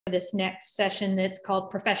this next session that's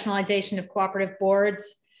called Professionalization of Cooperative Boards,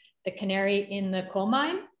 the canary in the coal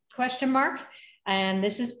mine, ? And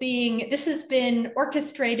this has been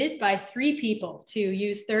orchestrated by 3 people to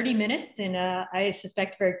use 30 minutes in a, I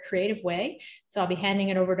suspect, very creative way. So I'll be handing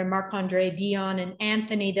it over to Marc-Andre, Dionne, and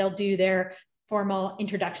Anthony. They'll do their formal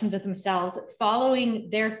introductions of themselves. Following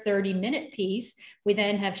their 30-minute piece, we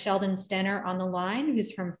then have Sheldon Stener on the line,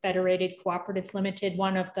 who's from Fderated Cooperatives Limited,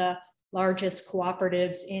 one of the largest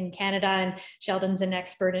cooperatives in Canada. And Sheldon's an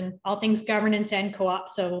expert in all things governance and co-op.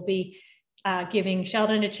 So we'll be giving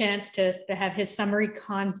Sheldon a chance to have his summary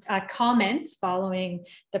comments following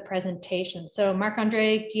the presentation. So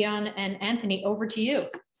Marc-Andre, Dionne, and Anthony, over to you.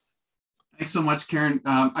 Thanks so much, Karen.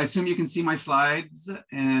 I assume you can see my slides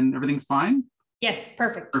and everything's fine? Yes,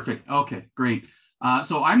 perfect. Perfect. Okay, great.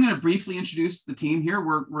 So I'm going to briefly introduce the team here.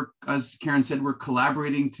 We're, as Karen said, we're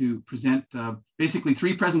collaborating to present basically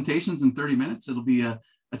 3 presentations in 30 minutes. It'll be a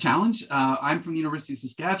challenge. I'm from the University of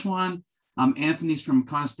Saskatchewan. Anthony's from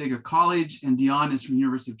Conestoga College, and Dionne is from the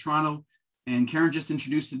University of Toronto. And Karen just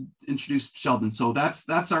introduced Sheldon. So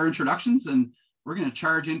that's our introductions, and we're going to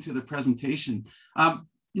charge into the presentation.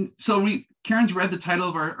 Karen's read the title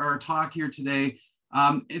of our talk here today.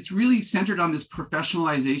 It's really centered on this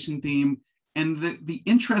professionalization theme, and the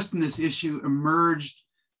interest in this issue emerged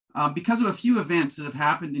because of a few events that have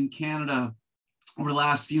happened in Canada over the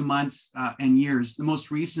last few months and years. The most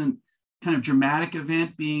recent kind of dramatic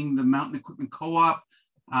event being the Mountain Equipment Co-op,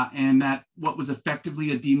 and that what was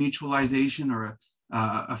effectively a demutualization or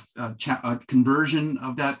a conversion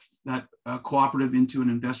of that cooperative into an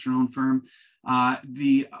investor-owned firm.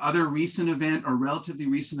 The other recent event, or relatively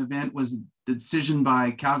recent event, was the decision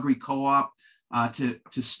by Calgary Co-op to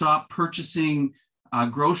stop purchasing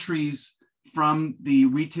groceries from the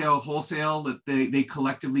retail wholesale that they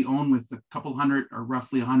collectively own with a couple hundred, or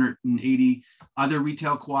roughly 180 other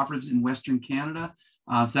retail cooperatives in Western Canada.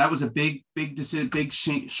 So that was a big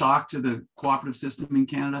shock to the cooperative system in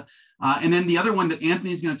Canada. And then the other one that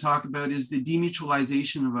Anthony's going to talk about is the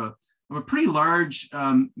demutualization of a pretty large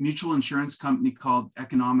mutual insurance company called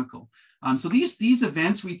Economical. So these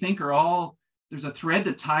events, we think, are all, there's a thread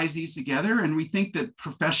that ties these together, and we think that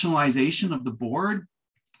professionalization of the board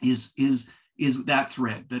is that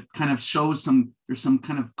thread that kind of shows there's some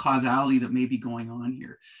kind of causality that may be going on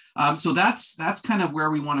here. So that's kind of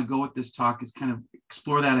where we want to go with this talk, is kind of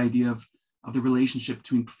explore that idea of the relationship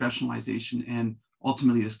between professionalization and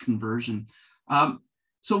ultimately this conversion.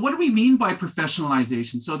 So what do we mean by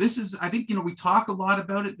professionalization? So this is, I think, we talk a lot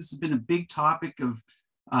about it. This has been a big topic of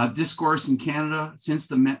discourse in Canada since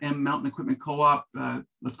the Mountain Equipment Co-op,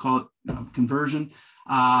 let's call it conversion.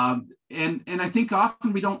 And I think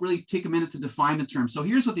often we don't really take a minute to define the term. So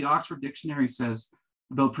here's what the Oxford Dictionary says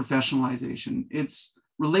about professionalization. It's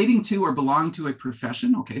relating to or belong to a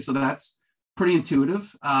profession. Okay, so that's pretty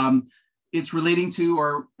intuitive. It's relating to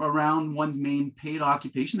or around one's main paid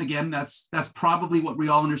occupation. Again, that's probably what we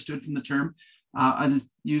all understood from the term as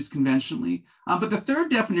it's used conventionally. But the third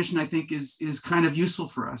definition, I think, is kind of useful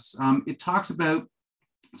for us. It talks about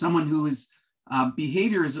someone whose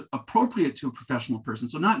behavior is appropriate to a professional person.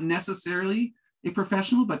 So not necessarily a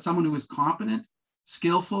professional, but someone who is competent,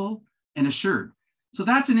 skillful, and assured. So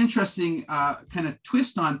that's an interesting kind of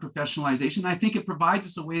twist on professionalization. I think it provides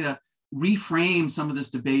us a way to reframe some of this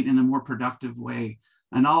debate in a more productive way.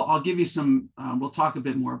 And I'll give you some, we'll talk a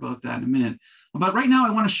bit more about that in a minute. But right now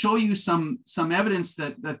I want to show you some evidence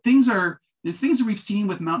that things that we've seen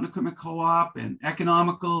with Mountain Equipment Co-op and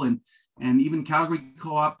Economical and even Calgary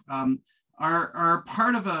Co-op are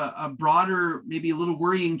part of a broader, maybe a little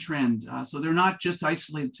worrying trend. So they're not just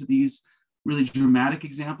isolated to these really dramatic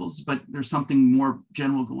examples, but there's something more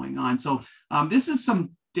general going on. So this is some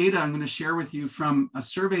data I'm going to share with you from a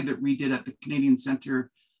survey that we did at the Canadian Centre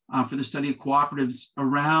for the Study of Cooperatives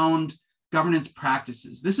around governance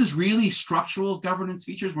practices. This is really structural governance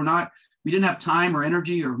features. We didn't have time or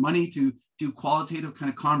energy or money to do qualitative kind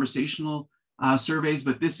of conversational surveys,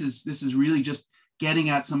 but this is really just getting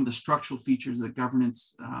at some of the structural features that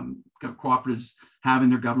governance cooperatives have in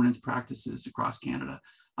their governance practices across Canada.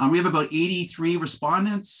 We have about 83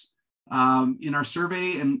 respondents in our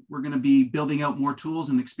survey, and we're going to be building out more tools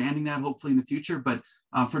and expanding that hopefully in the future. But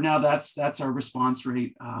for now, that's our response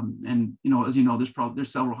rate. And as you know,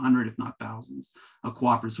 there's several hundred, if not thousands, of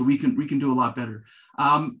cooperatives. So we can do a lot better.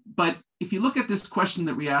 But if you look at this question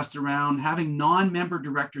that we asked around having non-member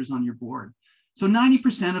directors on your board, so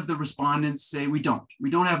 90% of the respondents say we don't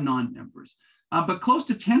have non-members. But close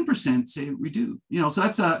to 10% say we do. So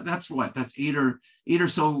that's eight or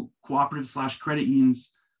so cooperatives / credit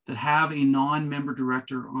unions that have a non-member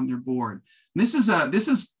director on their board. And this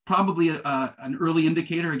is probably an early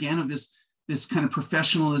indicator again of this kind of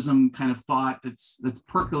professionalism kind of thought that's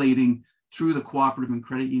percolating through the cooperative and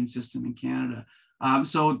credit union system in Canada.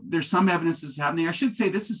 So there's some evidence this is happening. I should say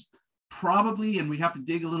this is probably, and we'd have to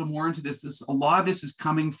dig a little more into this. A lot of this is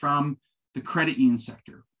coming from the credit union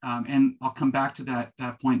sector, and I'll come back to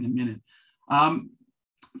that point in a minute.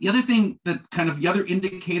 The other thing that the other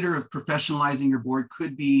indicator of professionalizing your board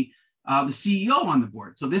could be the CEO on the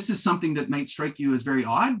board. So this is something that might strike you as very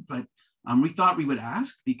odd, but we thought we would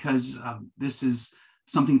ask because this is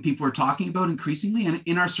something people are talking about increasingly. And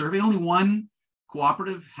in our survey, only one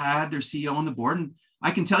cooperative had their CEO on the board. And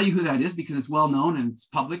I can tell you who that is because it's well known and it's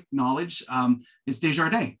public knowledge. It's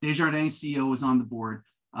Desjardins. Desjardins CEO is on the board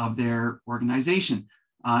of their organization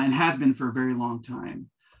and has been for a very long time.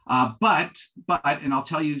 But, and I'll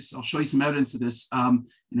show you some evidence of this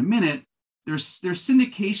in a minute. There's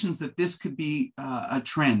syndications that this could be a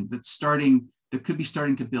trend that could be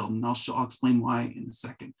starting to build, and I'll explain why in a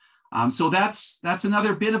second. So that's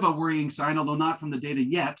another bit of a worrying sign, although not from the data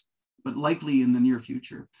yet, but likely in the near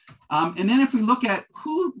future. And then if we look at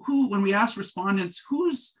who when we ask respondents,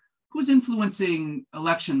 who's influencing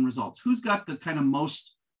election results, who's got the kind of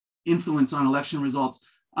most influence on election results.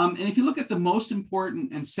 And if you look at the most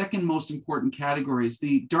important and second most important categories,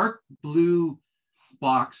 the dark blue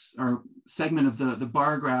box or segment of the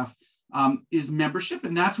bar graph is membership,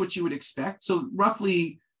 and that's what you would expect. So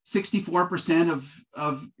roughly 64%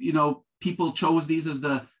 of people chose these as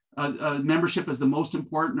the membership as the most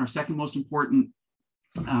important or second most important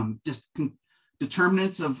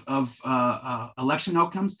determinants of election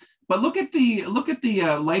outcomes. But look at the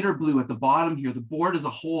lighter blue at the bottom here, the board as a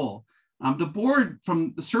whole. The board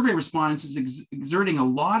from the survey respondents is exerting a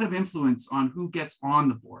lot of influence on who gets on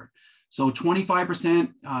the board. So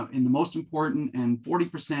 25% in the most important and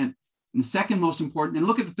 40% in the second most important. And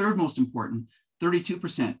look at the third most important,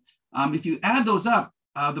 32%. If you add those up,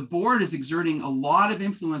 the board is exerting a lot of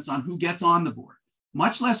influence on who gets on the board,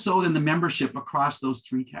 much less so than the membership across those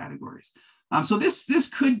three categories. So this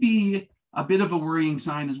could be a bit of a worrying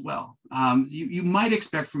sign as well. You might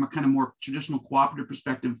expect from a kind of more traditional cooperative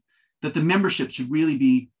perspective that the membership should really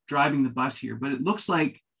be driving the bus here, but it looks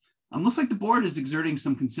like the board is exerting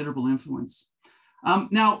some considerable influence.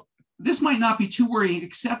 Now, this might not be too worrying,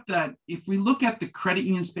 except that if we look at the credit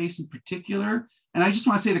union space in particular, and I just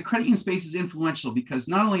want to say the credit union space is influential because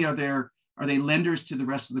not only are they lenders to the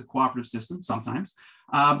rest of the cooperative system sometimes,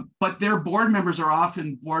 but their board members are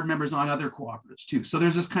often board members on other cooperatives too. So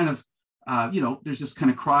there's this kind of,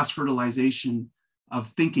 cross-fertilization of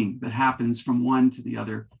thinking that happens from one to the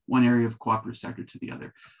other, one area of cooperative sector to the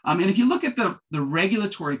other. And if you look at the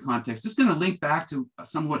regulatory context, this is going to link back to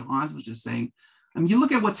some of what Hans was just saying. You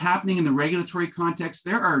look at what's happening in the regulatory context,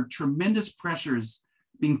 there are tremendous pressures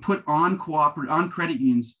being put on credit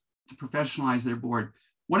unions to professionalize their board.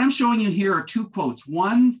 What I'm showing you here are two quotes,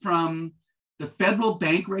 one from the federal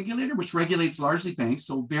bank regulator, which regulates largely banks,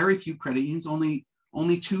 so very few credit unions, only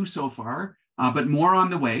two so far, but more on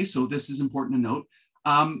the way, so this is important to note.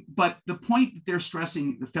 But the point that they're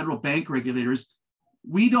stressing, the federal bank regulators,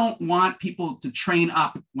 we don't want people to train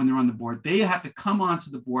up when they're on the board. They have to come onto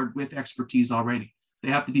the board with expertise already. They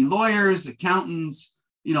have to be lawyers, accountants,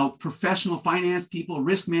 professional finance people,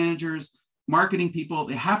 risk managers, marketing people.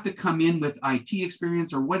 They have to come in with IT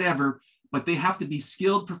experience or whatever, but they have to be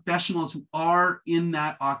skilled professionals who are in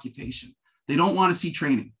that occupation. They don't want to see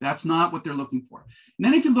training. That's not what they're looking for. And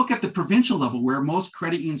then if you look at the provincial level, where most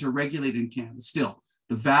credit unions are regulated in Canada still,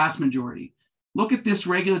 the vast majority, look at this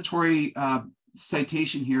regulatory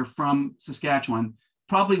citation here from Saskatchewan,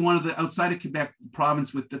 probably one of the, outside of Quebec,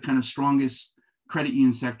 province with the kind of strongest credit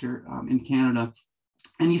union sector in Canada.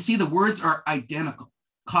 And you see the words are identical,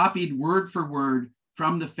 copied word for word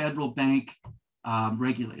from the federal bank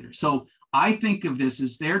regulator. So I think of this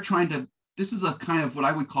as this is a kind of what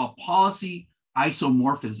I would call policy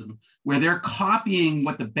isomorphism, where they're copying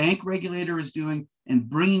what the bank regulator is doing and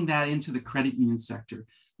bringing that into the credit union sector.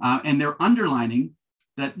 And they're underlining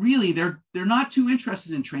that really they're not too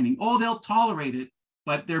interested in training. Oh, they'll tolerate it,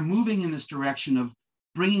 but they're moving in this direction of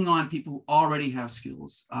bringing on people who already have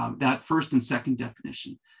skills, that first and second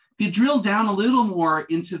definition. If you drill down a little more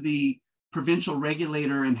into the provincial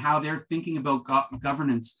regulator and how they're thinking about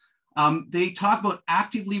governance, they talk about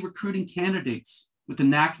actively recruiting candidates with the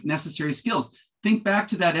necessary skills. Think back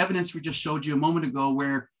to that evidence we just showed you a moment ago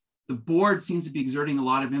where the board seems to be exerting a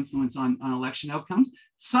lot of influence on election outcomes.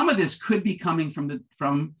 Some of this could be coming from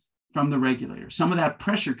the regulator. Some of that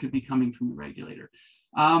pressure could be coming from the regulator.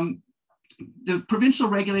 The provincial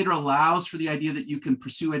regulator allows for the idea that you can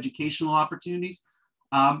pursue educational opportunities.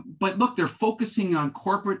 But look, they're focusing on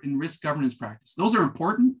corporate and risk governance practice. Those are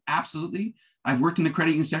important, absolutely. I've worked in the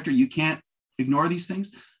credit union sector. You can't ignore these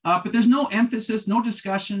things. But there's no emphasis, no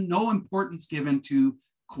discussion, no importance given to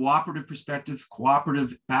cooperative perspective,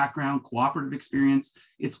 cooperative background, cooperative experience.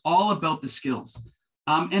 It's all about the skills.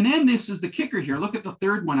 And then this is the kicker here. Look at the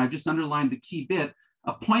third one. I've just underlined the key bit: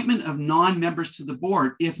 appointment of non-members to the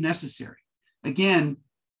board if necessary. Again,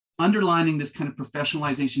 underlining this kind of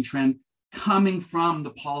professionalization trend coming from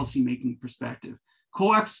the policymaking perspective.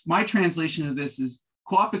 My translation of this is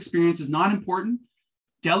co-op experience is not important.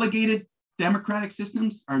 Delegated democratic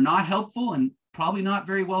systems are not helpful and probably not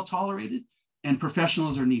very well tolerated, and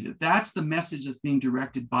professionals are needed. That's the message that's being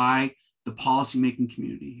directed by the policymaking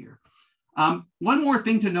community here. One more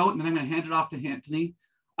thing to note, and then I'm going to hand it off to Anthony.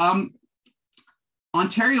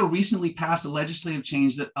 Ontario recently passed a legislative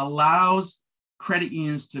change that allows credit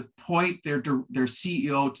unions to appoint their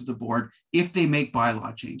CEO to the board if they make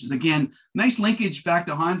bylaw changes. Again, nice linkage back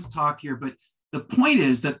to Hans' talk here, but the point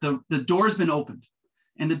is that the door's been opened.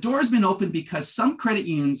 And the door's been opened because some credit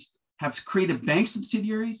unions have created bank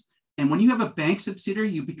subsidiaries. And when you have a bank subsidiary,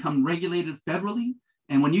 you become regulated federally.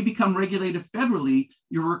 And when you become regulated federally,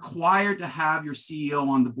 you're required to have your CEO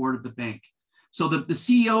on the board of the bank. So the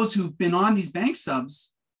CEOs who've been on these bank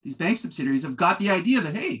subsidiaries have got the idea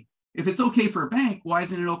that, hey, if it's okay for a bank, why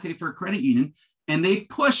isn't it okay for a credit union? And they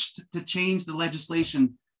pushed to change the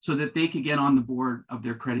legislation so that they could get on the board of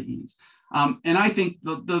their credit unions. And I think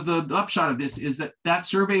the upshot of this is that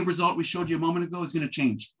survey result we showed you a moment ago is going to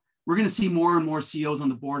change. We're going to see more and more CEOs on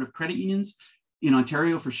the board of credit unions in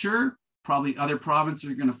Ontario for sure. Probably other provinces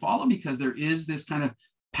are going to follow because there is this kind of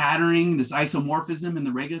patterning, this isomorphism in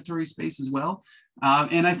the regulatory space as well.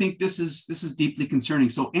 And I think this is deeply concerning.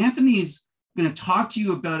 So Anthony's going to talk to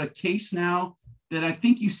you about a case now that I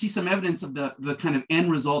think you see some evidence of the kind of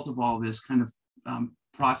end result of all this kind of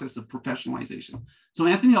process of professionalization. So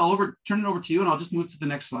Anthony, I'll turn it over to you, and I'll just move to the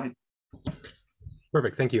next slide.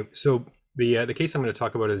 Perfect, thank you. So the case I'm going to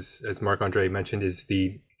talk about, as Marc-Andre mentioned, is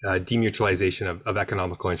the demutualization of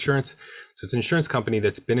economical insurance. So it's an insurance company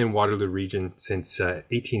that's been in Waterloo region since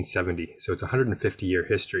 1870. So it's a 150-year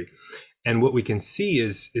history. And what we can see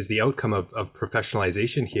is the outcome of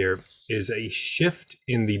professionalization here is a shift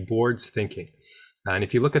in the board's thinking. And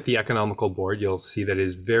if you look at the economical board, you'll see that it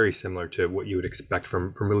is very similar to what you would expect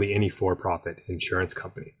from really any for-profit insurance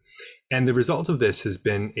company. And the result of this has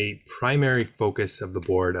been a primary focus of the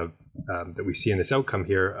board that we see in this outcome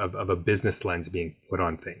here of a business lens being put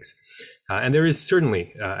on things. And there is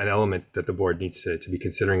certainly an element that the board needs to be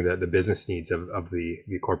considering the business needs of the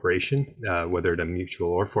corporation, whether it's a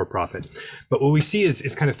mutual or for-profit. But what we see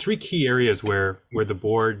is kind of three key areas where the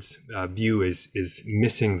board's view is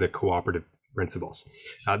missing the cooperative principles.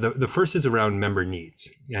 The first is around member needs,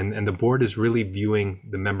 and the board is really viewing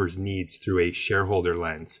the members' needs through a shareholder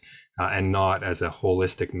lens and not as a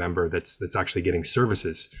holistic member that's actually getting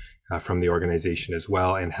services from the organization as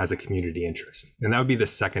well and has a community interest. And that would be the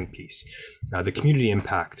second piece. The community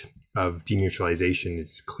impact of demutualization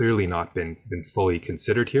has clearly not been fully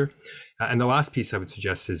considered here. And the last piece I would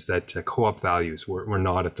suggest is that co-op values were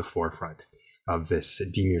not at the forefront of this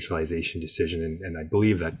demutualization decision, and I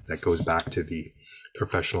believe that goes back to the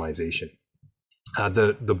professionalization.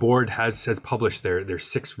 The board has published their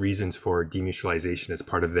 6 reasons for demutualization as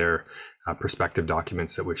part of their perspective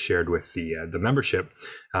documents that was shared with the membership,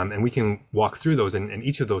 and we can walk through those, and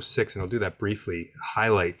each of those 6, and I'll do that briefly,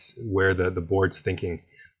 highlights where the board's thinking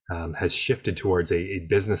has shifted towards a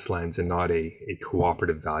business lens and not a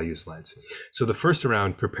cooperative values lens. So the first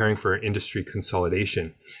around preparing for industry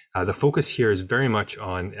consolidation, the focus here is very much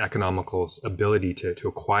on Economical's ability to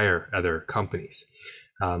acquire other companies,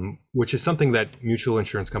 which is something that mutual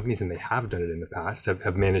insurance companies, and they have done it in the past,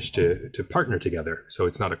 have managed to partner together. So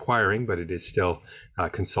it's not acquiring, but it is still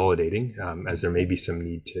consolidating, as there may be some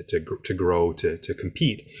need to grow, to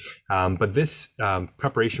compete. But this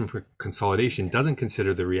preparation for consolidation doesn't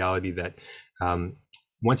consider the reality that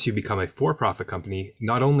once you become a for-profit company,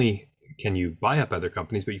 not only can you buy up other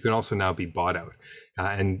companies, but you can also now be bought out.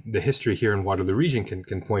 And the history here in Waterloo region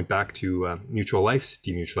can point back to Mutual Life's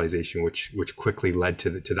demutualization, which quickly led to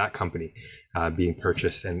that company being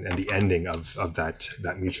purchased and the ending of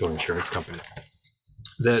that mutual insurance company.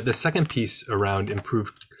 The second piece around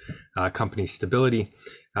improved company stability,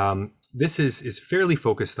 this is fairly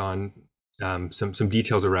focused on some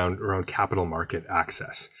details around capital market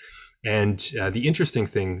access. And the interesting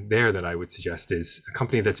thing there that I would suggest is a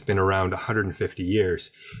company that's been around 150 years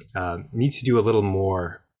needs to do a little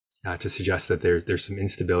more to suggest that there's some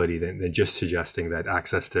instability than just suggesting that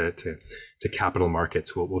access to capital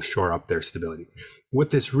markets will shore up their stability.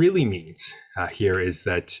 What this really means here is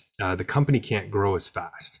that the company can't grow as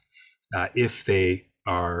fast if they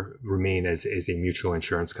remain as a mutual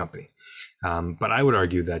insurance company. But I would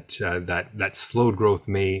argue that that slowed growth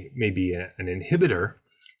may be an inhibitor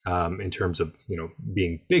in terms of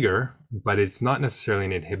being bigger, but it's not necessarily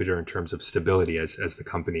an inhibitor in terms of stability, as the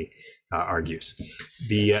company argues.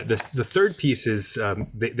 The third piece is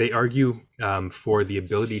they argue for the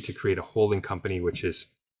ability to create a holding company, which is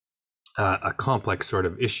a complex sort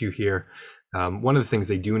of issue here. One of the things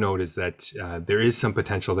they do note is that there is some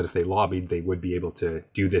potential that if they lobbied, they would be able to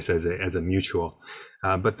do this as a mutual.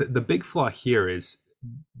 But the big flaw here is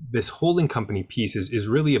this holding company piece is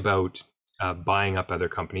really about buying up other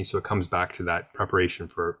companies. So it comes back to that preparation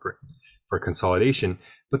for consolidation.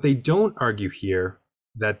 But they don't argue here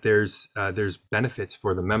that there's benefits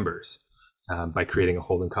for the members by creating a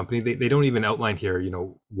holding company. They don't even outline here,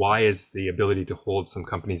 why is the ability to hold some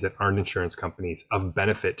companies that aren't insurance companies of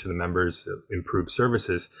benefit to the members, improved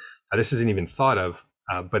services. This isn't even thought of,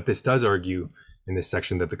 but this does argue in this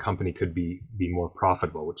section that the company could be more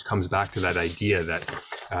profitable, which comes back to that idea that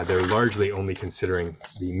they're largely only considering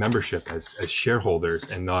the membership as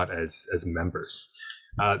shareholders and not as members.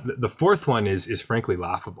 The fourth one is frankly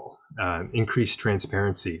laughable. Increased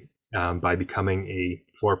transparency by becoming a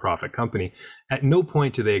for-profit company. At no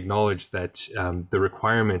point do they acknowledge that the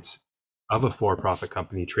requirements of a for-profit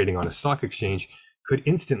company trading on a stock exchange could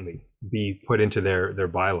instantly be put into their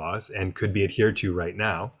bylaws and could be adhered to right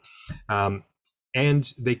now.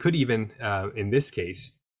 And they could even, in this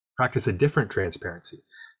case, practice a different transparency.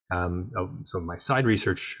 So my side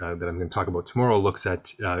research that I'm going to talk about tomorrow looks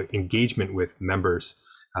at engagement with members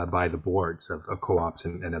by the boards of co-ops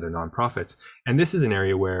and other nonprofits. And this is an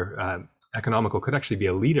area where Economical could actually be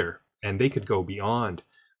a leader, and they could go beyond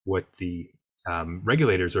what the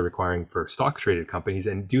regulators are requiring for stock traded companies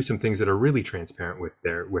and do some things that are really transparent with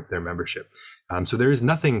their membership. So there is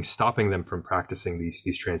nothing stopping them from practicing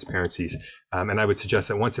these transparencies. And I would suggest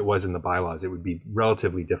that once it was in the bylaws, it would be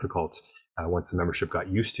relatively difficult once the membership got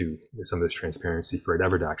used to some of this transparency for it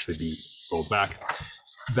ever to actually be rolled back.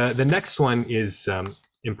 The next one is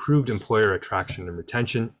improved employer attraction and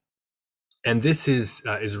retention. And this is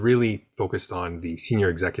really focused on the senior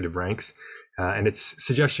executive ranks. And it's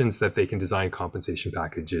suggestions that they can design compensation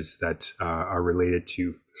packages that are related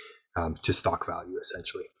to stock value,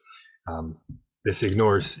 essentially. This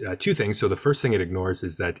ignores two things. So the first thing it ignores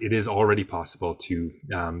is that it is already possible to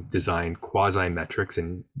design quasi-metrics,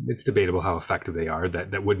 and it's debatable how effective they are,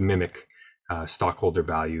 that would mimic stockholder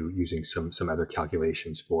value using some other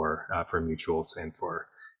calculations for mutuals and for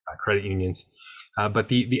credit unions. But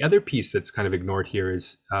the other piece that's kind of ignored here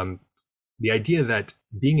is the idea that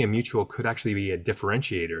being a mutual could actually be a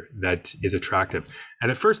differentiator that is attractive. And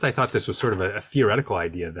at first I thought this was sort of a theoretical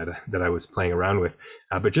idea that I was playing around with.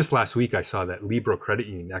 But just last week I saw that Libro Credit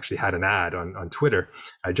Union actually had an ad on Twitter.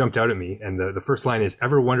 It jumped out at me, and the first line is,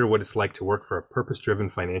 "Ever wonder what it's like to work for a purpose-driven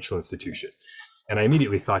financial institution?" And I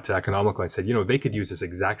immediately thought to Economical, I said, they could use this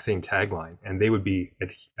exact same tagline and they would be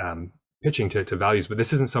pitching to values, but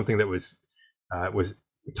this isn't something that was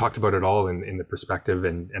talked about at all in the perspective,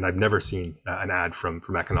 and I've never seen an ad from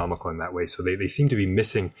Economical in that way. So they seem to be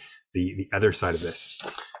missing the other side of this.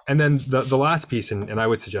 And then the last piece, and I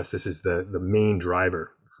would suggest this is the main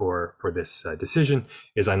driver for this decision,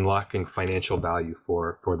 is unlocking financial value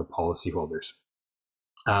for the policyholders.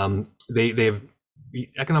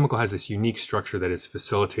 Economical has this unique structure that is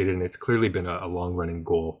facilitated, and it's clearly been a long-running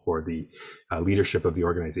goal for the leadership of the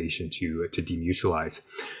organization to demutualize.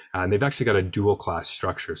 And they've actually got a dual-class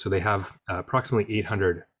structure. So they have approximately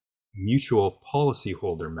 800 mutual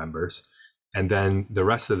policyholder members, and then the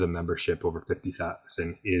rest of the membership, over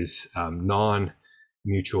 50,000, is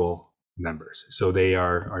non-mutual members. So they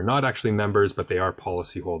are not actually members, but they are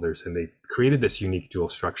policyholders, and they've created this unique dual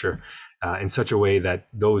structure in such a way that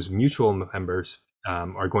those mutual members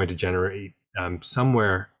are going to generate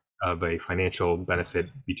somewhere of a financial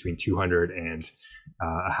benefit between $200,000 and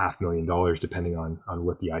 $500,000, depending on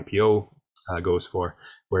what the IPO goes for.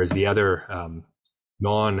 Whereas the other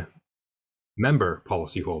non-member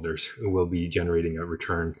policyholders will be generating a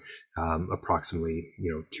return approximately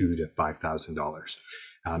 $2,000 to $5,000.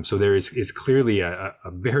 So there is clearly a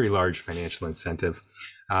very large financial incentive.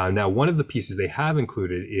 Now, one of the pieces they have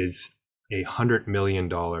included is a $100 million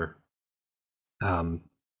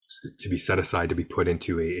to be set aside to be put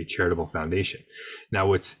into a charitable foundation. Now,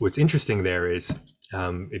 what's interesting there is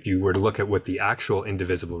if you were to look at what the actual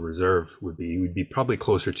indivisible reserve would be, it would be probably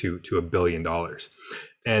closer to $1 billion.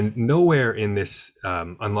 And nowhere in this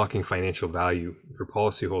unlocking financial value for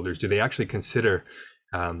policyholders do they actually consider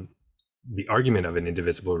the argument of an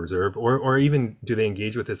indivisible reserve, or even do they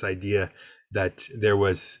engage with this idea that there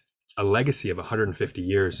was a legacy of 150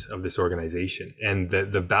 years of this organization, and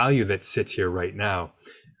the value that sits here right now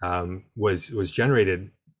was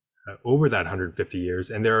generated over that 150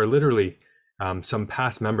 years, and there are literally some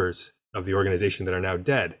past members of the organization that are now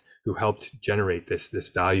dead who helped generate this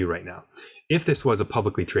value right now. If this was a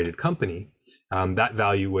publicly traded company, that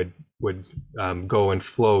value would go and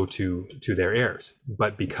flow to their heirs.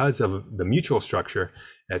 But because of the mutual structure,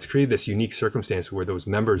 it's created this unique circumstance where those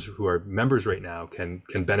members who are members right now can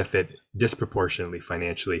benefit disproportionately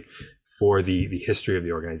financially for the history of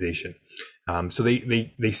the organization. So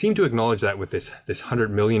they seem to acknowledge that with this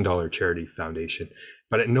 $100 million charity foundation,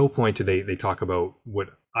 but at no point do they talk about what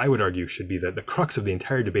I would argue should be the crux of the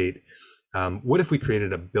entire debate. What if we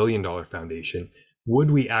created $1 billion foundation?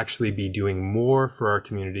 Would we actually be doing more for our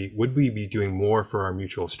community? Would we be doing more for our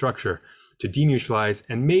mutual structure to demutualize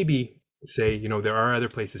and maybe say, there are other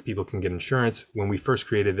places people can get insurance? When we first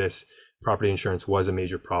created this, property insurance was a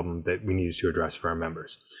major problem that we needed to address for our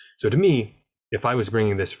members. So to me, if I was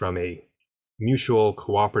bringing this from a mutual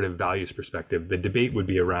cooperative values perspective, the debate would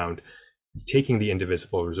be around taking the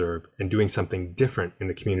indivisible reserve and doing something different in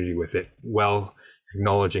the community with it, while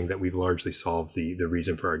acknowledging that we've largely solved the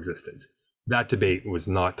reason for our existence. That debate was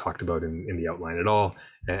not talked about in the outline at all.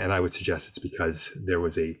 And I would suggest it's because there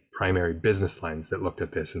was a primary business lens that looked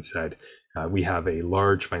at this and said, we have a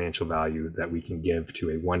large financial value that we can give to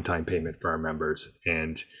a one-time payment for our members.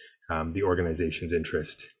 And the organization's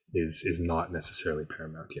interest is not necessarily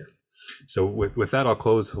paramount here. So with that, I'll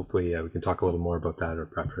close. Hopefully we can talk a little more about that or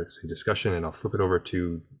perhaps in discussion, and I'll flip it over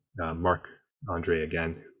to Marc-Andre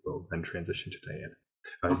again, who will then transition to Dionne.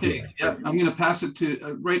 Okay, yeah, I'm going to pass it to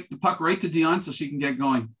the puck right to Dionne so she can get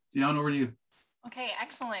going. Dionne, over to you. Okay,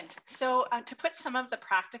 excellent. So to put some of the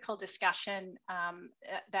practical discussion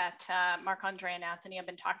that Marc-Andre and Anthony have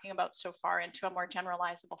been talking about so far into a more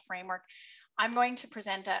generalizable framework, I'm going to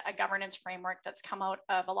present a governance framework that's come out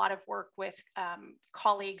of a lot of work with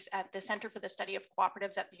colleagues at the Center for the Study of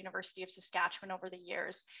Cooperatives at the University of Saskatchewan over the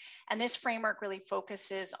years. And this framework really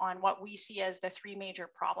focuses on what we see as the three major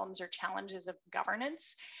problems or challenges of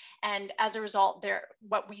governance. And as a result, they're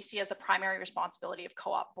what we see as the primary responsibility of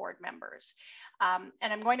co-op board members. And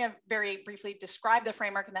I'm going to very briefly describe the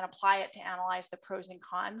framework and then apply it to analyze the pros and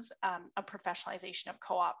cons of professionalization of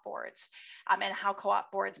co-op boards and how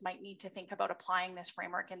co-op boards might need to think about applying this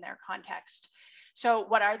framework in their context. So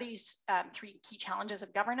what are these three key challenges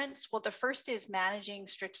of governance? Well, the first is managing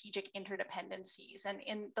strategic interdependencies. And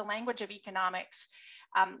in the language of economics,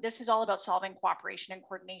 this is all about solving cooperation and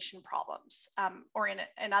coordination problems. Or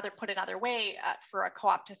put another way, for a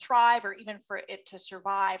co-op to thrive or even for it to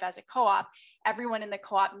survive as a co-op, everyone in the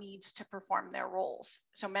co-op needs to perform their roles.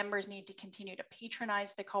 So members need to continue to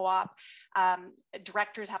patronize the co-op.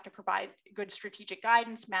 Directors have to provide good strategic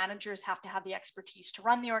guidance. Managers have to have the expertise to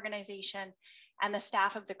run the organization. And the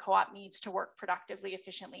staff of the co-op needs to work productively,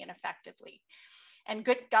 efficiently, and effectively. And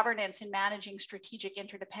good governance in managing strategic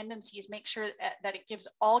interdependencies makes sure that it gives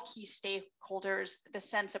all key stakeholders the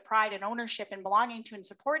sense of pride and ownership in belonging to and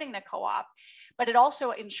supporting the co-op, but it also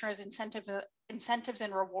ensures incentives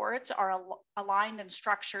and rewards are aligned and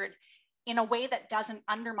structured in a way that doesn't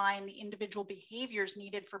undermine the individual behaviors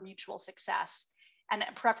needed for mutual success, and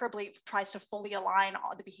preferably tries to fully align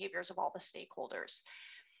all the behaviors of all the stakeholders.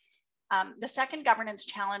 The second governance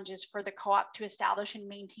challenge is for the co-op to establish and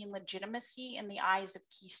maintain legitimacy in the eyes of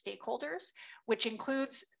key stakeholders, which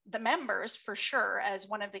includes the members for sure as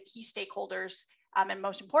one of the key stakeholders and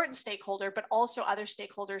most important stakeholder, but also other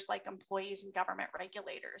stakeholders like employees and government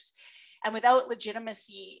regulators. And without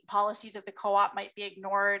legitimacy, policies of the co-op might be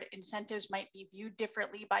ignored, incentives might be viewed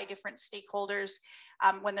differently by different stakeholders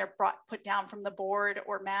when they're put down from the board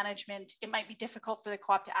or management. It might be difficult for the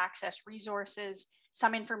co-op to access resources.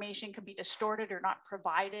 Some information could be distorted or not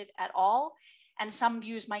provided at all. And some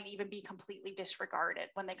views might even be completely disregarded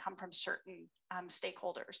when they come from certain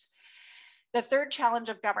stakeholders. The third challenge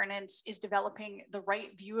of governance is developing the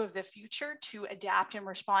right view of the future to adapt and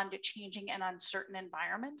respond to changing and uncertain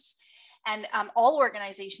environments. And all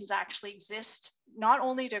organizations actually exist not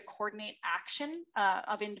only to coordinate action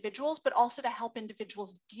of individuals, but also to help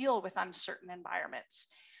individuals deal with uncertain environments.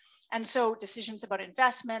 And so decisions about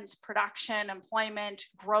investments, production, employment,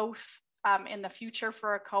 growth in the future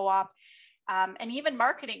for a co-op, and even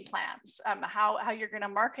marketing plans, how you're going to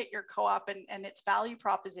market your co-op and its value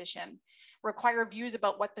proposition require views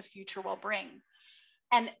about what the future will bring.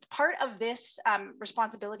 And part of this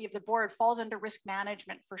responsibility of the board falls under risk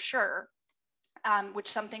management for sure. which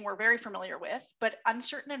is something we're very familiar with, but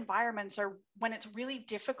uncertain environments are when it's really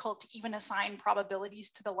difficult to even assign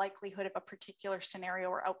probabilities to the likelihood of a particular scenario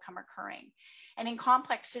or outcome occurring. And in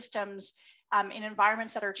complex systems, in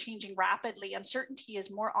environments that are changing rapidly, uncertainty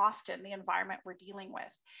is more often the environment we're dealing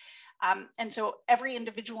with. And so every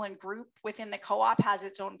individual and group within the co-op has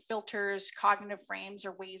its own filters, cognitive frames,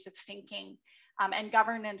 or ways of thinking. And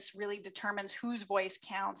governance really determines whose voice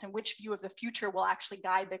counts and which view of the future will actually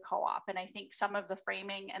guide the co-op. And I think some of the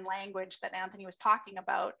framing and language that Anthony was talking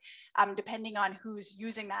about, depending on who's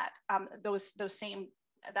using that,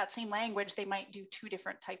 that same language, they might do two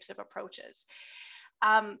different types of approaches.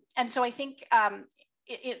 And so I think,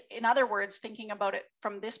 in other words, thinking about it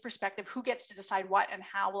from this perspective, who gets to decide what and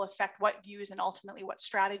how will affect what views and ultimately what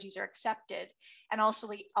strategies are accepted, and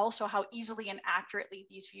also how easily and accurately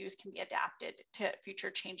these views can be adapted to future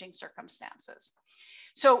changing circumstances.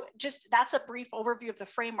 So that's a brief overview of the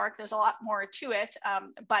framework. There's a lot more to it,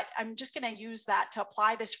 but I'm just going to use that to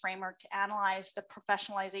apply this framework to analyze the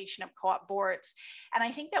professionalization of co-op boards. And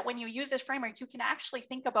I think that when you use this framework, you can actually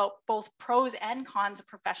think about both pros and cons of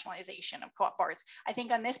professionalization of co-op boards. I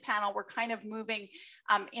think on this panel, we're kind of moving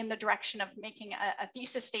in the direction of making a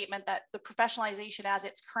thesis statement that the professionalization as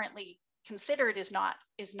it's currently considered is not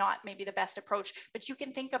maybe the best approach, but you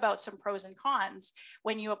can think about some pros and cons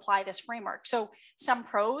when you apply this framework. So some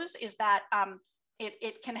pros is that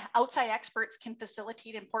outside experts can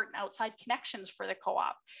facilitate important outside connections for the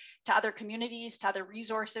co-op to other communities, to other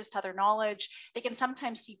resources, to other knowledge. They can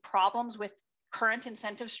sometimes see problems with current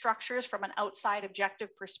incentive structures from an outside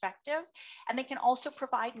objective perspective. And they can also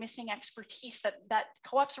provide missing expertise that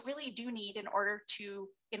co-ops really do need in order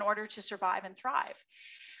to survive and thrive.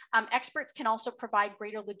 Experts can also provide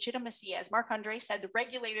greater legitimacy. As Marc-Andre said, the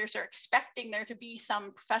regulators are expecting there to be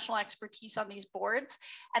some professional expertise on these boards.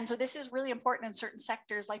 And so this is really important in certain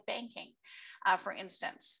sectors like banking, for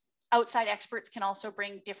instance. Outside experts can also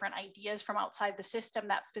bring different ideas from outside the system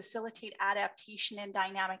that facilitate adaptation in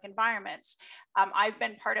dynamic environments. I've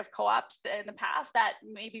been part of co-ops in the past that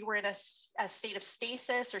maybe we're in a state of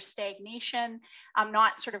stasis or stagnation,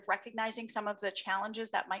 not sort of recognizing some of the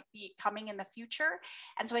challenges that might be coming in the future.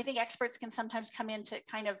 And so I think experts can sometimes come in to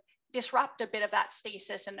kind of disrupt a bit of that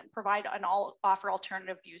stasis and provide offer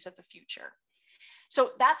alternative views of the future.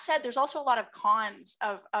 So that said, there's also a lot of cons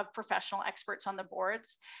of professional experts on the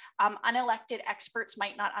boards. Unelected experts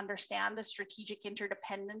might not understand the strategic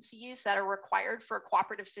interdependencies that are required for a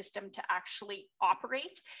cooperative system to actually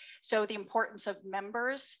operate. So the importance of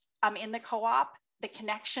members in the co-op, the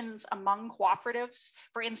connections among cooperatives,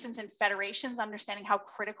 for instance, in federations, understanding how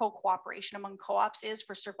critical cooperation among co-ops is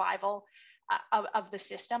for survival of the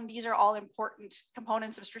system. These are all important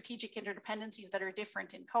components of strategic interdependencies that are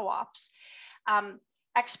different in co-ops.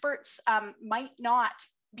 Experts might not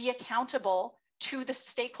be accountable to the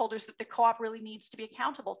stakeholders that the co-op really needs to be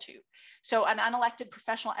accountable to. So an unelected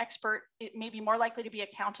professional expert, it may be more likely to be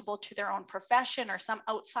accountable to their own profession or some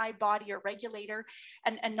outside body or regulator,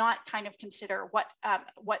 and not kind of consider what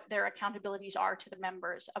their accountabilities are to the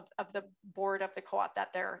members of the board of the co-op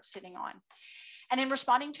that they're sitting on. And in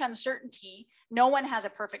responding to uncertainty, no one has a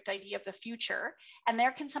perfect idea of the future, and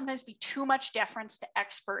there can sometimes be too much deference to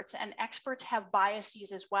experts, and experts have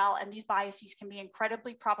biases as well, and these biases can be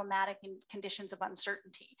incredibly problematic in conditions of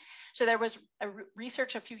uncertainty. So there was a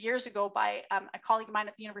research a few years ago by a colleague of mine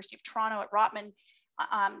at the University of Toronto at Rotman,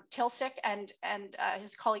 Tilsic, and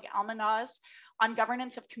his colleague Almanaz on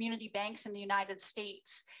governance of community banks in the United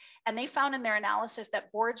States. And they found in their analysis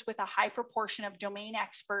that boards with a high proportion of domain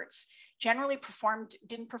experts generally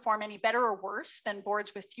didn't perform any better or worse than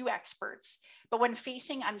boards with few experts. But when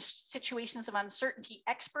facing situations of uncertainty,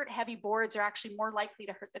 expert-heavy boards are actually more likely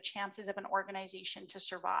to hurt the chances of an organization to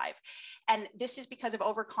survive. And this is because of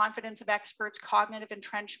overconfidence of experts, cognitive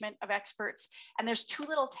entrenchment of experts, and there's too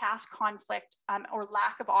little task conflict or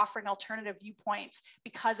lack of offering alternative viewpoints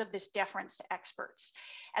because of this deference to experts.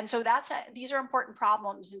 And so these are important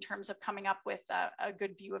problems in terms of coming up with a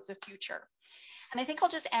good view of the future. And I think I'll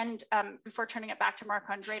just end before turning it back to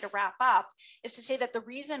Marc-Andre to wrap up, is to say that the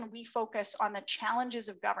reason we focus on the challenges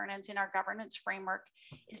of governance in our governance framework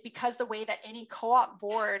is because the way that any co-op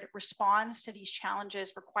board responds to these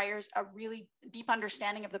challenges requires a really deep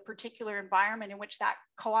understanding of the particular environment in which that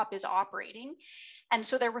co-op is operating. And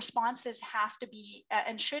so their responses have to be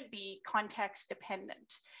and should be context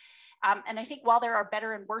dependent. And I think while there are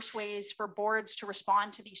better and worse ways for boards to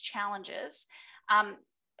respond to these challenges,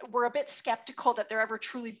 we're a bit skeptical that there are ever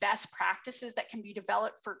truly best practices that can be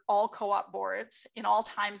developed for all co-op boards in all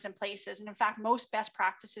times and places. And in fact, most best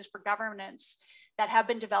practices for governance that have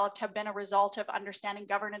been developed have been a result of understanding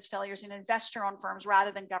governance failures in investor-owned firms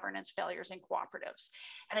rather than governance failures in cooperatives.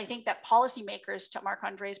 And I think that policymakers, to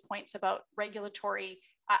Marc-Andre's points about regulatory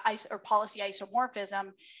or policy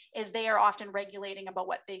isomorphism, is they are often regulating about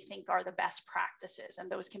what they think are the best practices, and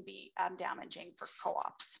those can be damaging for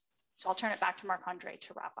co-ops. So I'll turn it back to Marc-Andre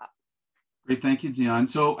to wrap up. Great, thank you, Dionne.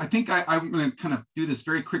 So I think I'm going to kind of do this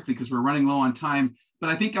very quickly because we're running low on time, but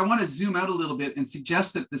I think I want to zoom out a little bit and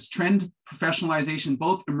suggest that this trend professionalization,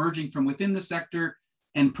 both emerging from within the sector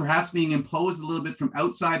and perhaps being imposed a little bit from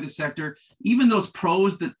outside the sector, even those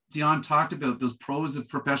pros that Dionne talked about, those pros of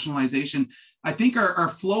professionalization, I think are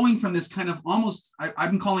flowing from this kind of almost, I've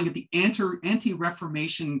been calling it the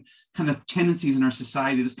anti-Reformation kind of tendencies in our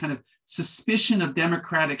society, this kind of suspicion of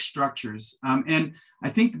democratic structures. And I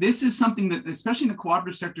think this is something that, especially in the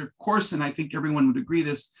cooperative sector, of course, and I think everyone would agree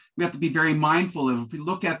this, we have to be very mindful of. If we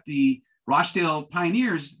look at the Rochdale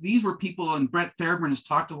pioneers, these were people, and Brett Fairburn has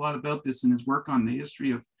talked a lot about this in his work on the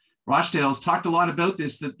history of Rochdale, has talked a lot about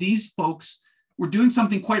this, that these folks were doing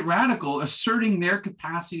something quite radical, asserting their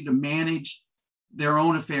capacity to manage their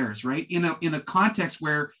own affairs, right? In a context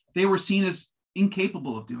where they were seen as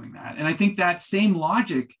incapable of doing that. And I think that same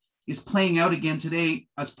logic is playing out again today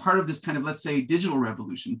as part of this kind of, let's say, digital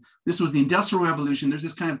revolution. This was the Industrial Revolution. There's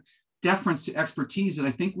this kind of deference to expertise that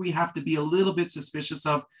I think we have to be a little bit suspicious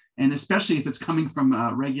of, and especially if it's coming from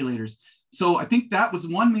regulators. So I think that was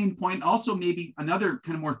one main point. Also, maybe another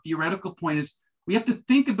kind of more theoretical point is we have to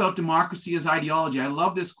think about democracy as ideology. I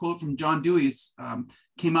love this quote from John Dewey. It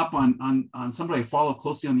came up on somebody I follow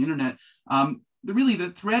closely on the internet. Really, the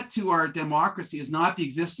threat to our democracy is not the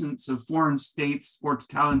existence of foreign states or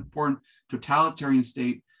foreign totalitarian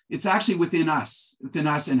state. It's actually within us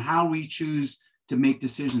and how we choose to make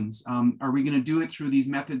decisions. Are we going to do it through these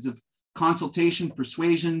methods of consultation,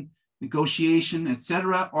 persuasion, negotiation, et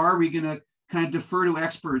cetera? Or are we going to kind of defer to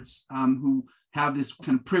experts who have this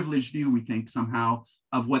kind of privileged view, we think, somehow,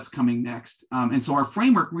 of what's coming next? And so our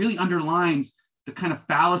framework really underlines the kind of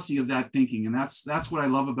fallacy of that thinking. And that's what I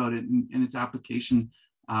love about it and its application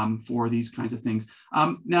for these kinds of things.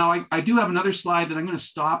 Now, I do have another slide that I'm going to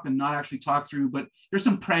stop and not actually talk through, but there's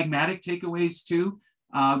some pragmatic takeaways too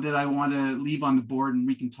that I want to leave on the board, and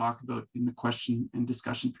we can talk about in the question and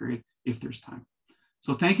discussion period if there's time.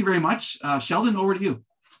 So thank you very much. Sheldon, over to you.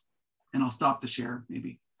 And I'll stop the share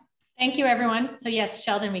maybe. Thank you, everyone. So yes,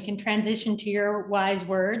 Sheldon, we can transition to your wise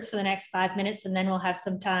words for the next 5 minutes, and then we'll have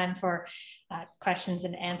some time for questions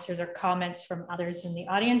and answers or comments from others in the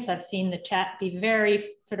audience. I've seen the chat be very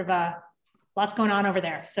sort of lots going on over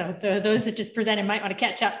there. So those that just presented might want to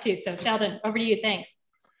catch up too. So Sheldon, over to you. Thanks.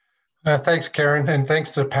 Thanks, Karen, and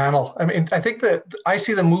thanks to the panel. I mean, I think that I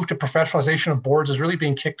see the move to professionalization of boards is really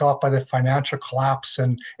being kicked off by the financial collapse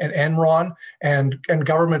and Enron and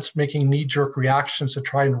governments making knee-jerk reactions to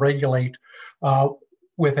try and regulate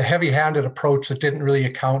with a heavy-handed approach that didn't really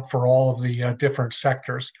account for all of the different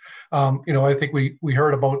sectors. I think we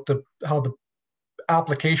heard about how the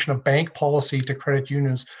application of bank policy to credit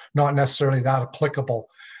unions not necessarily that applicable.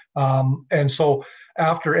 And so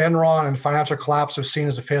after Enron and financial collapse was seen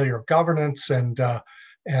as a failure of governance, and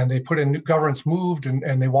they put in governance moved,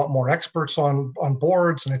 and they want more experts on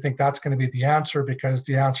boards. And I think that's going to be the answer, because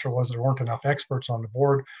the answer was there weren't enough experts on the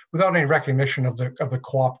board without any recognition of the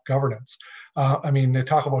co-op governance. I mean, they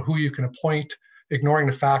talk about who you can appoint, ignoring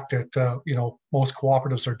the fact that most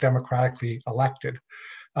cooperatives are democratically elected.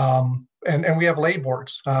 And we have lay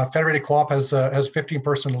boards. Federated Co-op has a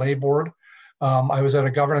 15-person lay board. I was at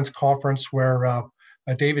a governance conference where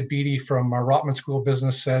David Beatty from Rotman School of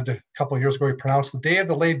Business said a couple of years ago, he pronounced the day of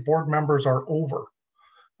the laid board members are over.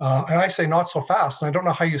 And I say not so fast. And I don't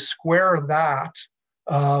know how you square that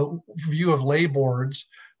view of lay boards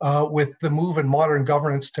with the move in modern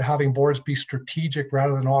governance to having boards be strategic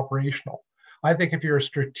rather than operational. I think if you're a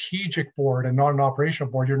strategic board and not an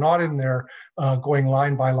operational board, you're not in there going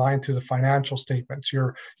line by line through the financial statements.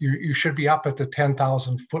 You should be up at the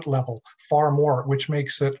 10,000 foot level, far more, which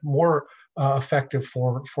makes it more effective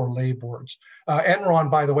for lay boards.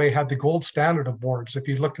 Enron, by the way, had the gold standard of boards. If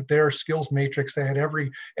you looked at their skills matrix, they had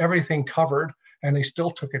everything covered, and they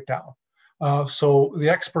still took it down. So the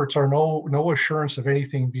experts are no assurance of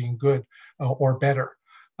anything being good or better.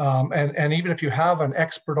 And even if you have an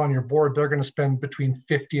expert on your board, they're going to spend between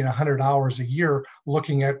 50 and 100 hours a year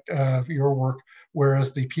looking at your work,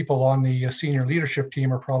 whereas the people on the senior leadership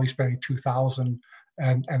team are probably spending 2,000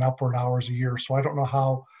 and upward hours a year. So I don't know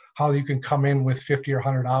how you can come in with 50 or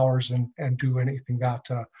 100 hours and do anything that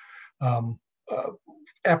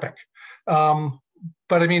epic.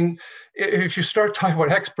 But I mean, if you start talking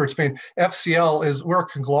about experts, I mean, FCL we're a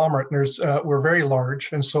conglomerate, and we're very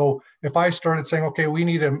large. And so if I started saying, okay, we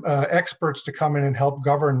need experts to come in and help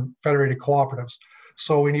govern federated cooperatives.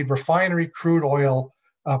 So we need refinery, crude oil,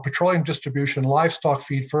 petroleum distribution, livestock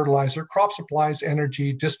feed, fertilizer, crop supplies,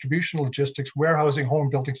 energy, distribution, logistics, warehousing, home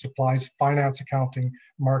building supplies, finance, accounting,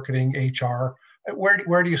 marketing, HR.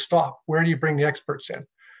 Where do you stop? Where do you bring the experts in?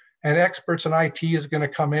 And experts in IT is going to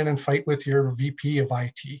come in and fight with your VP of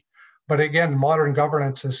IT. But again, modern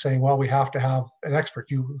governance is saying, well, we have to have an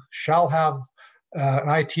expert. You shall have an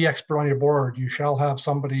IT expert on your board. You shall have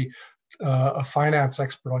somebody, a finance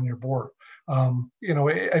expert on your board. You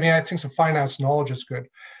know, I mean, I think some finance knowledge is good.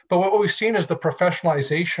 But what we've seen is the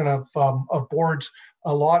professionalization of boards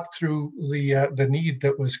a lot through the need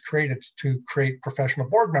that was created to create professional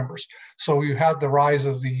board members. So you had the rise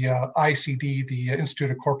of the ICD, the Institute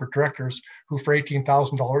of Corporate Directors, who for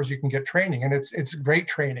 $18,000 you can get training, and it's great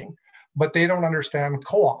training, but they don't understand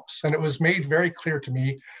co-ops. And it was made very clear to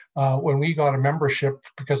me when we got a membership,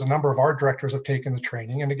 because a number of our directors have taken the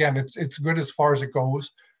training. And again, it's good as far as it goes,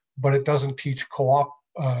 but it doesn't teach co-op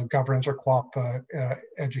governance or co-op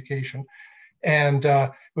education. And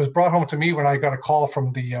it was brought home to me when I got a call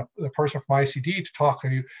from the person from ICD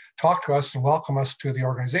to talk to us and welcome us to the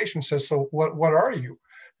organization. Says, so what are you?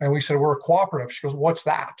 And we said, we're a cooperative. She goes, what's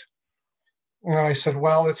that? And I said,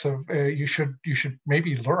 well, it's you should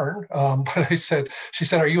maybe learn. But she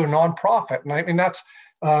said, are you a nonprofit? And I mean, that's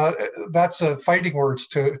fighting words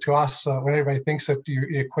to us when everybody thinks that you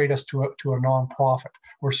equate us to a nonprofit.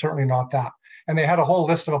 We're certainly not that. And they had a whole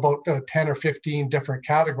list of about 10 or 15 different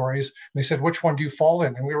categories. And they said, which one do you fall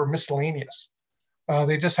in? And we were miscellaneous.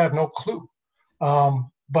 They just had no clue.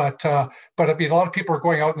 But I mean, a lot of people are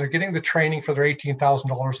going out and they're getting the training for their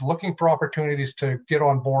 $18,000, looking for opportunities to get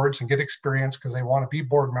on boards and get experience because they want to be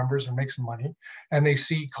board members and make some money. And they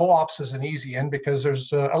see co-ops as an easy in because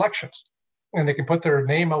there's elections. And they can put their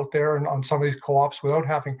name out there on some of these co-ops without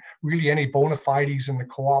having really any bona fides in the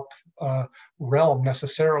co-op realm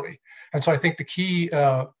necessarily. And so I think the key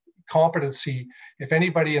competency, if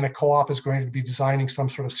anybody in a co-op is going to be designing some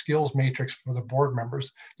sort of skills matrix for the board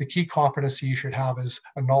members, the key competency you should have is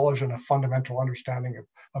a knowledge and a fundamental understanding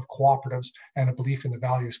of cooperatives and a belief in the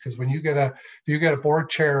values. Because when if you get a board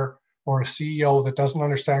chair or a CEO that doesn't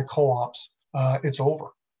understand co-ops, it's over.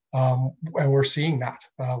 And we're seeing that.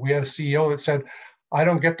 We had a CEO that said, I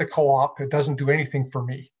don't get the co-op, it doesn't do anything for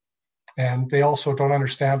me. And they also don't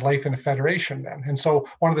understand life in a federation then. And so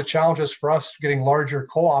one of the challenges for us getting larger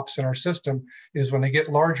co-ops in our system is when they get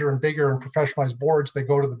larger and bigger and professionalized boards, they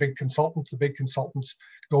go to the big consultants. The big consultants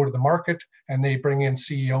go to the market and they bring in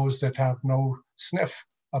CEOs that have no sniff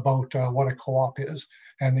about what a co-op is.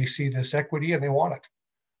 And they see this equity and they want it.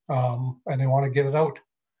 And they want to get it out.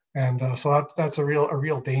 And so that's a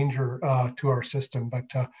real danger to our system.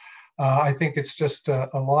 But I think it's just a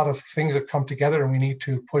lot of things that come together, and we need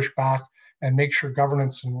to push back and make sure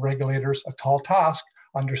governance and regulators, a tall task,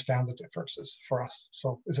 understand the differences for us.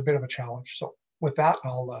 So it's a bit of a challenge. So with that,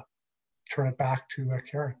 I'll turn it back to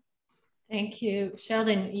Karen. Thank you,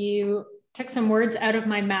 Sheldon. You took some words out of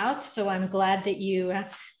my mouth, so I'm glad that you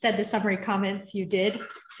said the summary comments you did,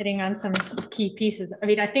 hitting on some key pieces. I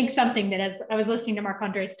mean, I think something that as I was listening to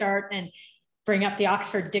Marc-Andre start and bring up the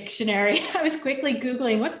Oxford Dictionary, I was quickly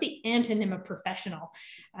Googling, what's the antonym of professional?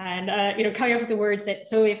 And, coming up with the words that,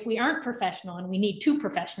 so if we aren't professional and we need to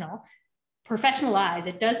professionalize,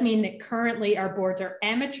 it does mean that currently our boards are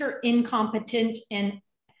amateur, incompetent, and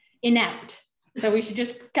inept. So we should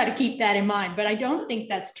just kind of keep that in mind, but I don't think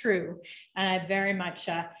that's true. And I very much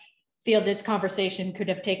feel this conversation could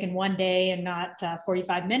have taken one day and not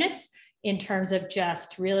 45 minutes in terms of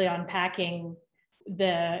just really unpacking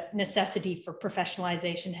the necessity for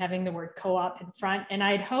professionalization, having the word co-op in front. And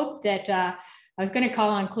I'd hope that I was going to call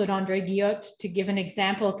on Claude-Andre Guillot to give an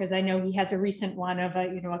example, because I know he has a recent one of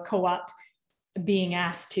a co-op being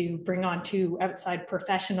asked to bring on 2 outside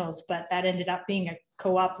professionals, but that ended up being a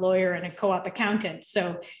co-op lawyer and a co-op accountant.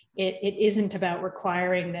 So it isn't about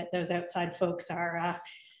requiring that those outside folks are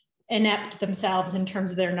inept themselves in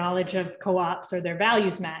terms of their knowledge of co-ops or their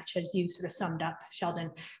values match, as you sort of summed up,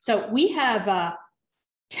 Sheldon. So we have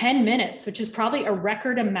 10 minutes, which is probably a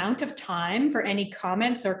record amount of time for any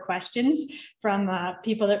comments or questions from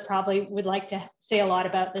people that probably would like to say a lot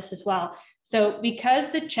about this as well. So because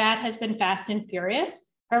the chat has been fast and furious,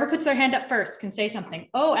 whoever puts their hand up first can say something.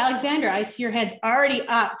 Oh, Alexander, I see your hand's already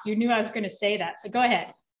up. You knew I was going to say that, so go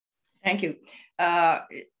ahead. Thank you.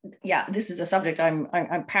 Yeah, this is a subject I'm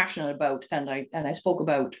passionate about, and I spoke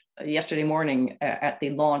about yesterday morning at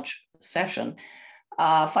the launch session.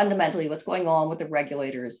 Fundamentally, what's going on with the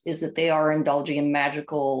regulators is that they are indulging in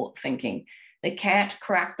magical thinking. They can't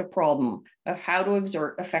crack the problem of how to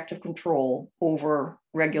exert effective control over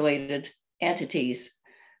regulated entities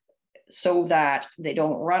so that they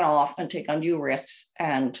don't run off and take undue risks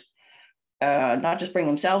and not just bring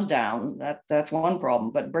themselves down, that's one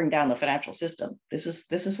problem, but bring down the financial system. This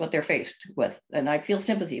is what they're faced with. And I feel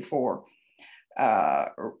sympathy for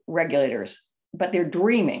regulators, but they're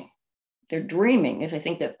dreaming. They're dreaming if they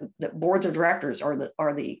think that boards of directors are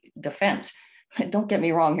the defense. Don't get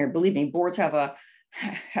me wrong here. Believe me, boards have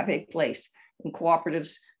a place in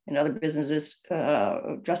cooperatives and other businesses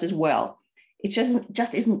just as well. It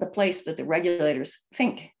just isn't the place that the regulators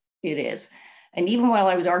think it is. And even while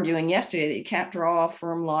I was arguing yesterday that you can't draw a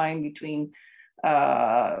firm line between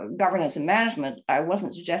governance and management, I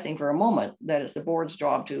wasn't suggesting for a moment that it's the board's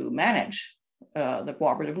job to manage the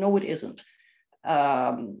cooperative. No, it isn't.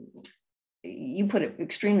 You put it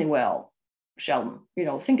extremely well, Sheldon. You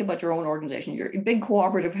know, think about your own organization. Your big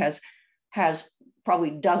cooperative has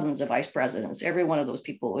probably dozens of vice presidents. Every one of those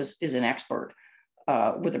people is an expert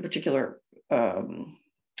with a particular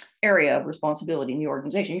area of responsibility in the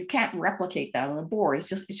organization. You can't replicate that on the board.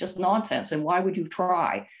 It's just nonsense. And why would you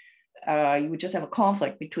try? You would just have a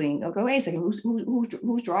conflict between, okay, wait a second,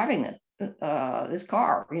 who's driving this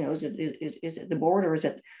car? You know, is it the board or is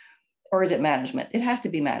it management? It has to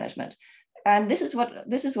be management. And this is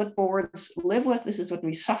what boards live with. This is what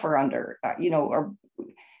we suffer under.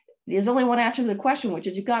 There's only one answer to the question, which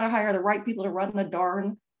is you got to hire the right people to run the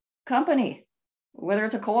darn company, whether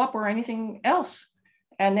it's a co-op or anything else.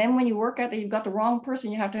 And then when you work out that you've got the wrong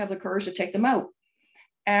person, you have to have the courage to take them out.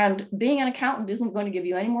 And being an accountant isn't going to give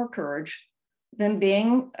you any more courage than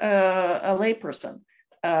being a layperson.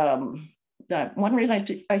 One reason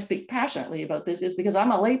I speak passionately about this is because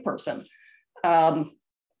I'm a layperson.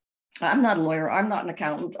 I'm not a lawyer. I'm not an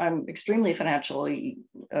accountant. I'm extremely financially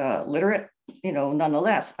literate. You know,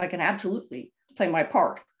 nonetheless, I can absolutely play my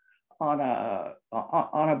part on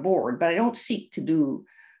a board, but I don't seek to do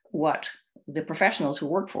what the professionals who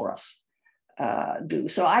work for us do.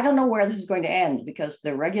 So I don't know where this is going to end because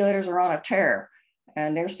the regulators are on a tear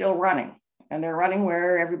and they're still running, and they're running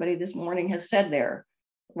where everybody this morning has said they're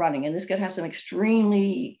running. And this could have some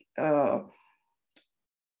extremely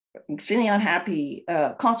unhappy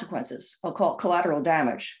consequences. I'll call it collateral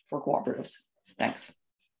damage for cooperatives. Thanks.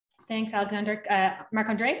 Thanks, Alexander.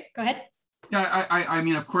 Marc-Andre, go ahead. Yeah, I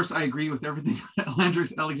mean, of course, I agree with everything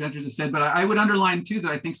Alexander just said, but I would underline too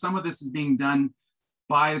that I think some of this is being done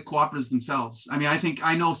by the cooperatives themselves. I mean,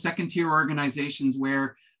 I know second-tier organizations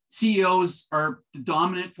where CEOs are the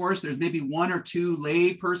dominant force. There's maybe one or two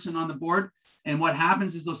lay person on the board, and what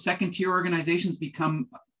happens is those second-tier organizations become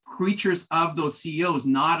creatures of those CEOs,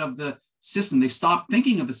 not of the system. They stop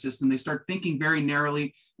thinking of the system. They start thinking very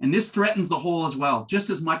narrowly, and this threatens the whole as well, just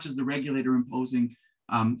as much as the regulator imposing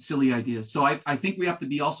silly ideas. So I think we have to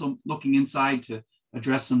be also looking inside to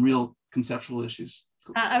address some real conceptual issues.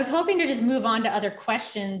 Cool. I was hoping to just move on to other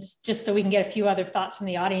questions, just so we can get a few other thoughts from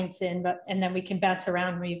the audience in, and then we can bounce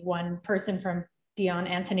around. We have one person from Dionne,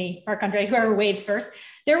 Anthony, Marc-Andre, whoever waves first.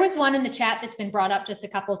 There was one in the chat that's been brought up just a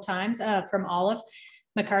couple of times from Olive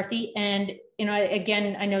McCarthy. And, you know,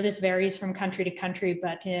 again, I know this varies from country to country,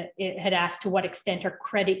 but it had asked to what extent are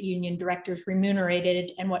credit union directors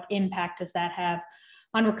remunerated and what impact does that have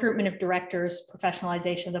on recruitment of directors,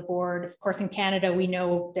 professionalization of the board. Of course, in Canada, we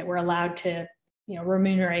know that we're allowed to, you know,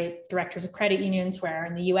 remunerate directors of credit unions, where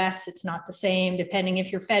in the US, it's not the same, depending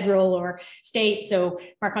if you're federal or state. So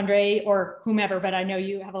Marc-Andre or whomever, but I know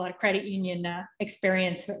you have a lot of credit union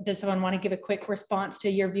experience. Does someone want to give a quick response to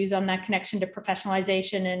your views on that connection to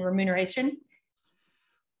professionalization and remuneration?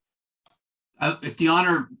 If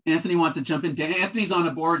Dionne or Anthony want to jump in, Anthony's on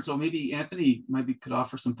a board, so maybe Anthony could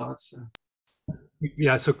offer some thoughts.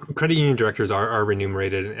 Yeah, so credit union directors are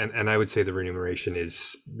remunerated, and I would say the remuneration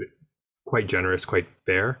is quite generous, quite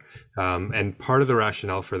fair. And part of the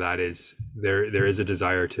rationale for that is there is a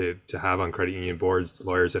desire to have on credit union boards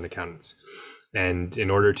lawyers and accountants. And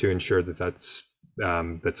in order to ensure that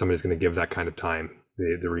that somebody's going to give that kind of time,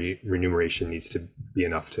 the remuneration needs to be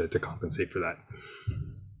enough to compensate for that.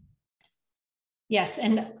 Yes,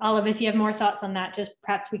 and Olive, if you have more thoughts on that, just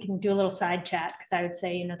perhaps we can do a little side chat, because I would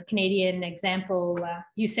say, you know, the Canadian example,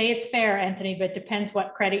 you say it's fair, Anthony, but it depends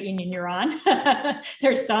what credit union you're on.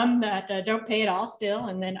 There's some that don't pay at all still,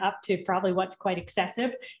 and then up to probably what's quite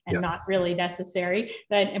excessive and not really necessary.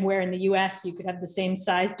 And where in the US, you could have the same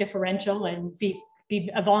size differential and be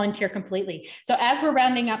a volunteer completely. So as we're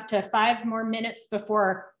rounding up to 5 more minutes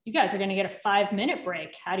before you guys are going to get a 5-minute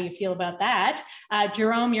break, how do you feel about that?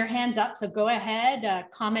 Jerome, your hand's up, so go ahead,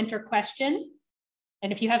 comment or question.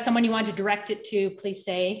 And if you have someone you want to direct it to, please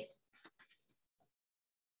say.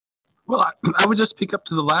 Well, I would just pick up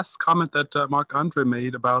to the last comment that Marc-Andre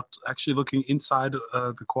made about actually looking inside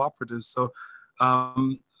the cooperatives. So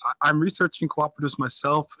I'm researching cooperatives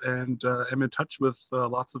myself and am in touch with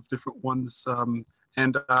lots of different ones.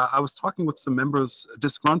 And I was talking with some members,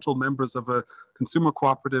 disgruntled members of a consumer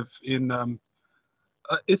cooperative in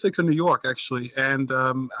Ithaca, New York, actually. And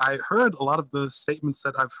I heard a lot of the statements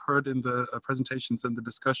that I've heard in the presentations and the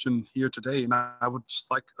discussion here today. And I would just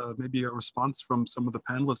like maybe a response from some of the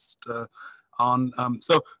panelists on,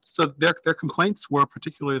 so their complaints were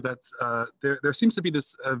particularly that there seems to be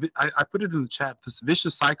this, I put it in the chat, this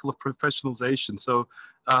vicious cycle of professionalization. So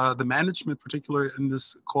the management, particularly in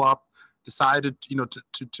this co-op, decided,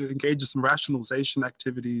 to engage in some rationalization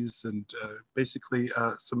activities and basically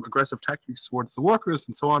some aggressive tactics towards the workers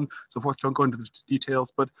and so on, so forth. Don't go into the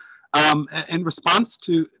details, but in response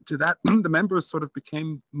to that, the members sort of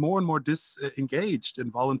became more and more disengaged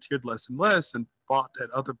and volunteered less and less and bought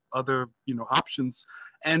at other options,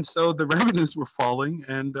 and so the revenues were falling,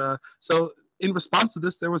 and so in response to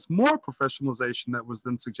this, there was more professionalization that was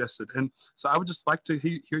then suggested. And so I would just like to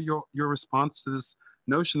hear your response to this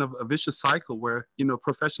notion of a vicious cycle where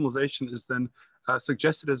professionalization is then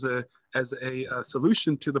suggested as a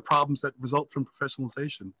solution to the problems that result from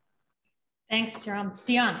professionalization. Thanks, Jerome.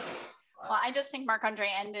 Dionne. Well, I just think Marc-Andre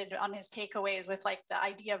ended on his takeaways with like the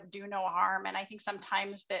idea of do no harm. And I think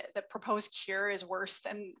sometimes the proposed cure is worse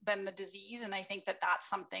than the disease. And I think that that's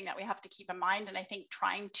something that we have to keep in mind. And I think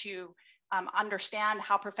trying to understand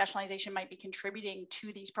how professionalization might be contributing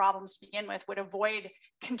to these problems to begin with would avoid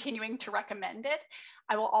continuing to recommend it.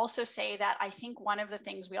 I will also say that I think one of the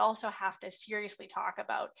things we also have to seriously talk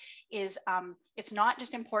about is it's not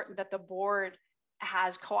just important that the board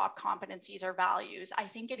has co-op competencies or values. I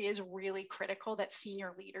think it is really critical that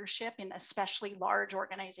senior leadership in especially large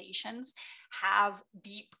organizations have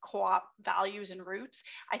deep co-op values and roots.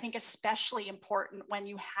 I think especially important when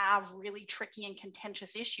you have really tricky and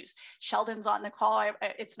contentious issues. Sheldon's on the call.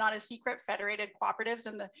 It's not a secret, Federated cooperatives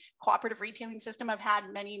and the cooperative retailing system have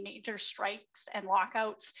had many major strikes and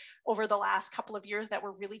lockouts over the last couple of years that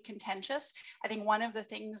were really contentious. I think one of the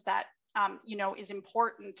things that is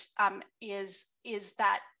important is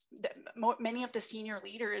that many of the senior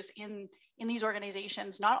leaders in these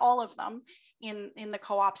organizations, not all of them in the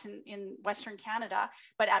co-ops in Western Canada,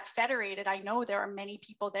 but at Federated, I know there are many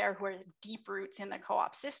people there who are deep roots in the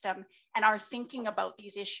co-op system and are thinking about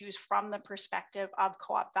these issues from the perspective of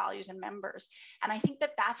co-op values and members. And I think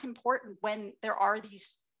that that's important when there are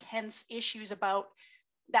these tense issues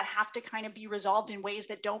that have to kind of be resolved in ways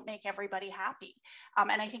that don't make everybody happy.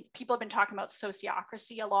 And I think people have been talking about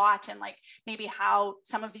sociocracy a lot and like maybe how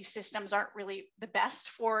some of these systems aren't really the best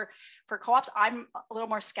for co-ops. I'm a little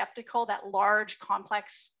more skeptical that large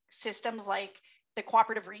complex systems like the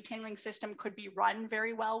cooperative retailing system could be run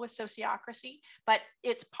very well with sociocracy, but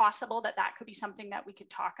it's possible that that could be something that we could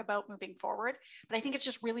talk about moving forward. But I think it's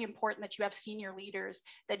just really important that you have senior leaders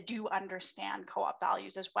that do understand co-op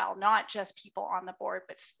values as well, not just people on the board,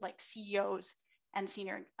 but like CEOs and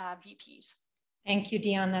senior VPs. Thank you,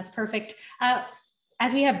 Dionne. That's perfect.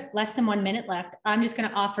 As we have less than 1 minute left, I'm just going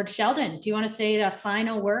to offer Sheldon. Do you want to say the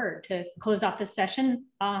final word to close off this session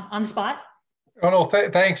on the spot? Oh no,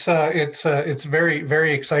 thanks. It's very,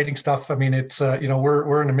 very exciting stuff. I mean, it's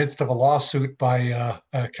we're in the midst of a lawsuit by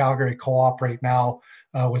Calgary Co-op right now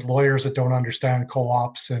with lawyers that don't understand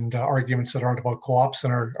co-ops and arguments that aren't about co-ops.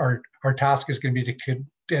 And our task is going to be to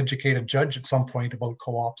educate a judge at some point about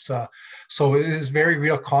co-ops. So it is very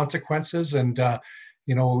real consequences. And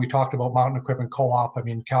we talked about Mountain Equipment Co-op. I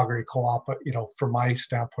mean, Calgary Co-op, from my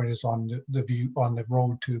standpoint, is on the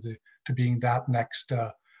road to being that next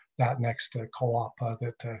co-op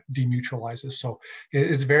that demutualizes. So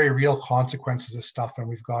it's very real consequences of stuff, and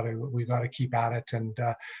we've got to keep at it. And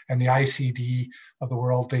the ICD of the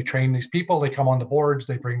world, they train these people. They come on the boards.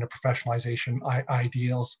 They bring the professionalization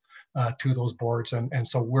ideals to those boards, and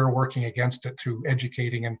so we're working against it through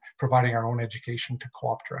educating and providing our own education to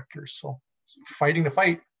co-op directors. So fighting the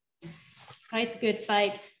fight. Fight the good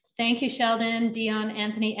fight. Thank you, Sheldon, Dionne,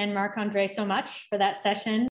 Anthony, and Marc-Andre so much for that session.